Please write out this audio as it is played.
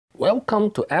Welcome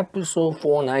to episode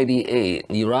 498,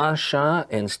 Niraj Shah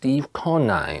and Steve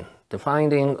Conine, the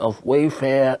finding of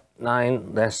WayFair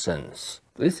 9 lessons.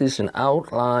 This is an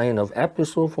outline of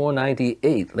episode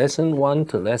 498, lesson 1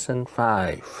 to lesson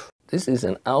 5. This is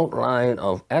an outline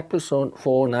of episode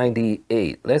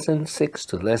 498, lesson 6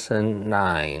 to lesson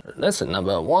 9. Lesson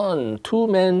number 1, 2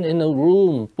 men in a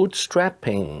room,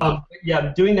 bootstrapping.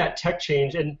 Doing that tech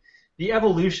change and the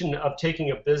evolution of taking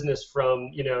a business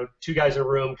from, 2 guys in a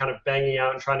room kind of banging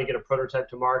out and trying to get a prototype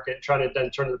to market, trying to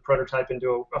then turn the prototype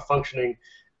into a functioning,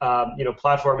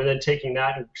 platform, and then taking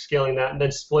that and scaling that and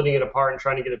then splitting it apart and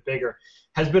trying to get it bigger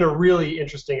has been a really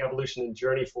interesting evolution and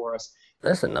journey for us.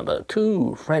 Lesson number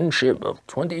 2, friendship of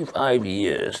 25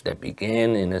 years that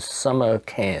began in a summer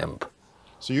camp.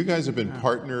 So you guys have been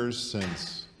partners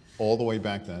since all the way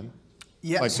back then?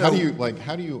 Yeah. How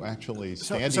do you actually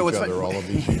stand each other all of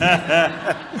these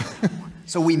years?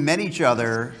 So we met each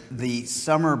other the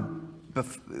summer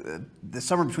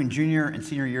between junior and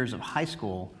senior years of high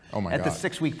school at the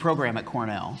 6-week program at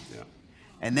Cornell. Yeah.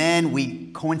 And then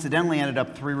we coincidentally ended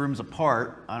up 3 rooms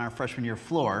apart on our freshman year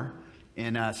floor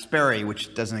in Sperry,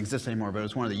 which doesn't exist anymore, but it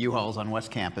was one of the U-Hauls on West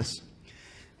Campus.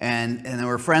 And then we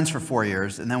were friends for 4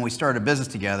 years, and then we started a business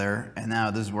together, and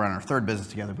now we're on our 3rd business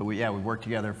together, but we worked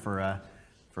together for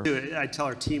I tell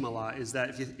our team a lot is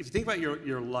that if you think about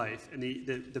your life and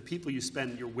the people you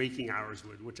spend your waking hours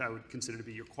with, which I would consider to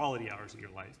be your quality hours in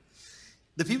your life,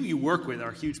 the people you work with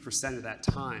are a huge percent of that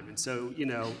time. And so,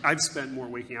 I've spent more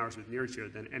waking hours with Niraj Shah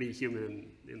than any human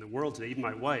in the world today, even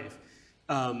my wife.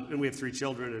 And we have 3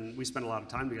 children, and we spend a lot of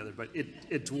time together. But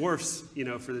it dwarfs,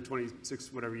 for the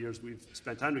 26 whatever years we've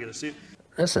spent time together. So,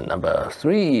 lesson number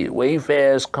 3,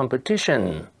 WayFair's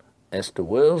competition. As the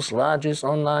world's largest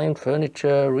online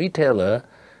furniture retailer,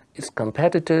 its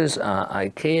competitors are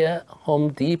IKEA,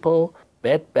 Home Depot,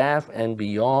 Bed Bath &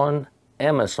 Beyond,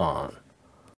 Amazon.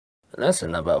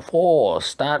 Lesson number 4,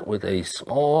 start with a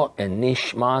small and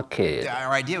niche market.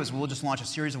 Our idea was we'll just launch a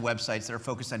series of websites that are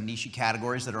focused on niche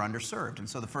categories that are underserved. And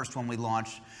so the first one we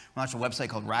launched a website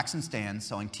called Racks and Stands,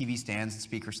 selling TV stands and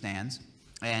speaker stands.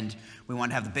 And we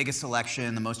wanted to have the biggest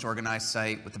selection, the most organized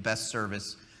site with the best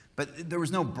service. But there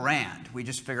was no brand. We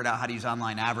just figured out how to use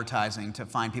online advertising to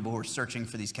find people who are searching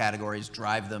for these categories,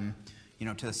 drive them,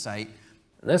 to the site.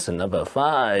 Lesson number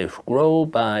 5, grow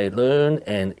by learn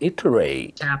and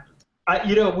iterate.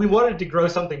 We wanted to grow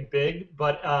something big,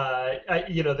 but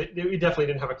we definitely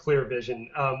didn't have a clear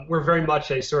vision. We're very much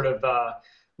a sort of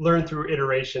learn through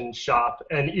iteration shop,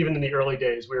 and even in the early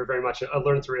days, we were very much a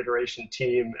learn through iteration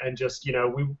team. And just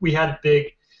we had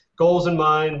big goals in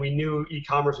mind. We knew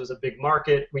e-commerce was a big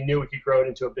market. We knew we could grow it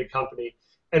into a big company,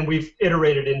 and we've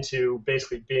iterated into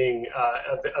basically being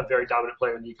a very dominant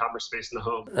player in the e-commerce space in the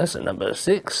home. Lesson number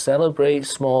 6, celebrate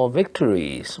small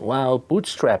victories while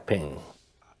bootstrapping.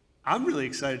 I'm really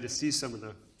excited to see some of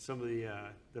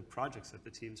the projects that the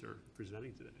teams are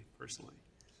presenting today, personally.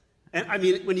 And I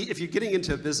mean, if you're getting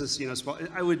into a business,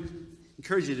 I would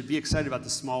encourage you to be excited about the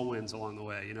small wins along the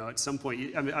way. At some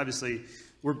point, obviously,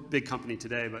 we're a big company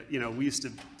today, but we used to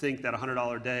think that a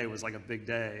 $100 day was like a big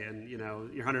day, and your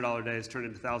 $100 days turned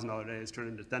into $1,000 days, turned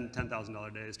into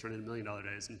 $10,000 days, turned into $1 million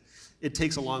days, and it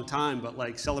takes a long time,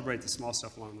 but celebrate the small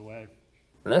stuff along the way.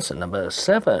 Lesson number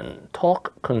 7,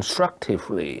 talk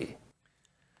constructively.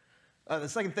 The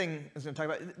second thing I was going to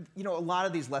talk about, a lot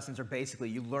of these lessons are basically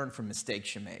you learn from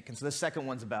mistakes you make. And so the second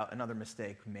one's about another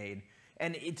mistake made.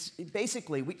 And it's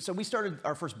basically, we started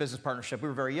our first business partnership. We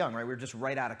were very young, right? We were just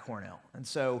right out of Cornell. And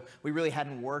so we really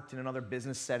hadn't worked in another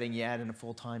business setting yet in a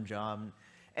full-time job.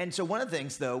 And so one of the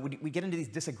things, though, we get into these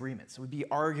disagreements. We'd be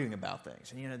arguing about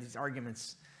things. And, these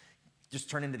arguments just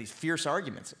turn into these fierce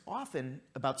arguments, often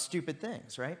about stupid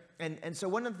things, right? And so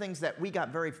one of the things that we got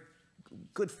very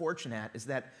good fortune at is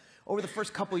that over the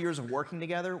first couple years of working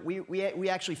together, we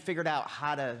actually figured out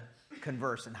how to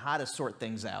converse and how to sort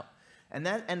things out. And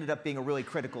that ended up being a really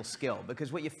critical skill,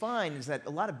 because what you find is that a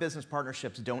lot of business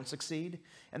partnerships don't succeed.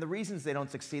 And the reasons they don't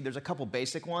succeed, there's a couple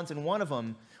basic ones. And one of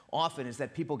them often is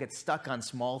that people get stuck on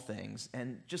small things.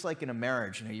 And just like in a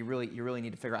marriage, you really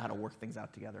need to figure out how to work things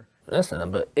out together. Lesson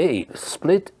number 8,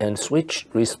 split and switch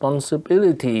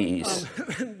responsibilities.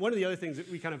 One of the other things that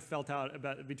we kind of felt out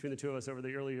about between the 2 of us over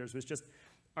the early years was just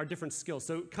our different skills.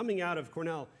 So coming out of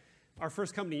Cornell, our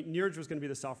first company, Niraj was going to be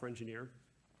the software engineer,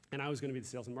 and I was going to be the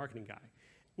sales and marketing guy.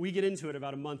 We get into it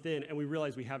about a month in, and we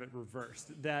realize we have it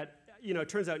reversed. That, it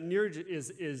turns out Niraj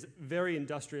is very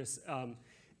industrious, and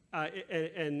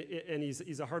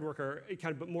he's a hard worker,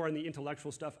 but more on the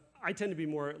intellectual stuff. I tend to be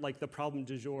more like the problem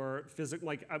du jour,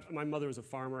 physical. My mother was a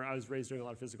farmer. I was raised doing a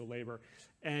lot of physical labor,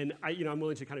 and I'm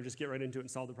willing to kind of just get right into it and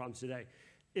solve the problems today.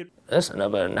 That's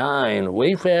number 9.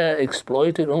 Wayfair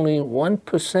exploited only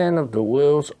 1% of the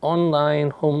world's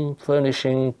online home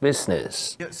furnishing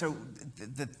business. Yeah, so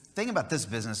the thing about this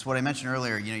business, what I mentioned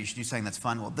earlier, you should do something that's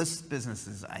fun. Well, this business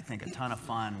is, I think, a ton of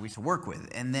fun we used to work with.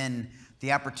 And then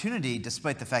the opportunity,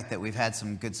 despite the fact that we've had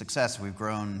some good success, we've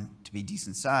grown to be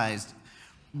decent sized,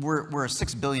 we're a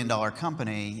 $6 billion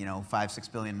company,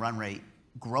 5-6 billion run rate,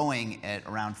 growing at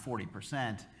around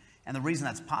 40%. And the reason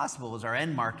that's possible is our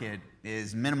end market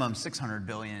is minimum 600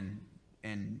 billion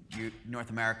in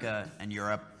North America and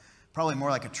Europe, probably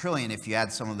more like $1 trillion if you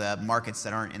add some of the markets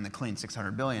that aren't in the clean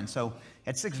 600 billion. So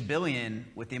at 6 billion,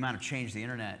 with the amount of change the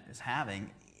internet is having,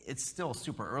 it's still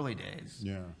super early days.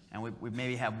 Yeah. And we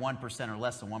maybe have 1% or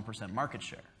less than 1% market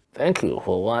share. Thank you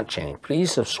for watching.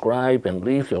 Please subscribe and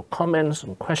leave your comments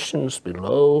and questions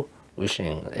below.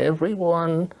 Wishing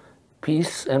everyone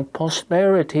peace and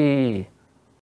prosperity.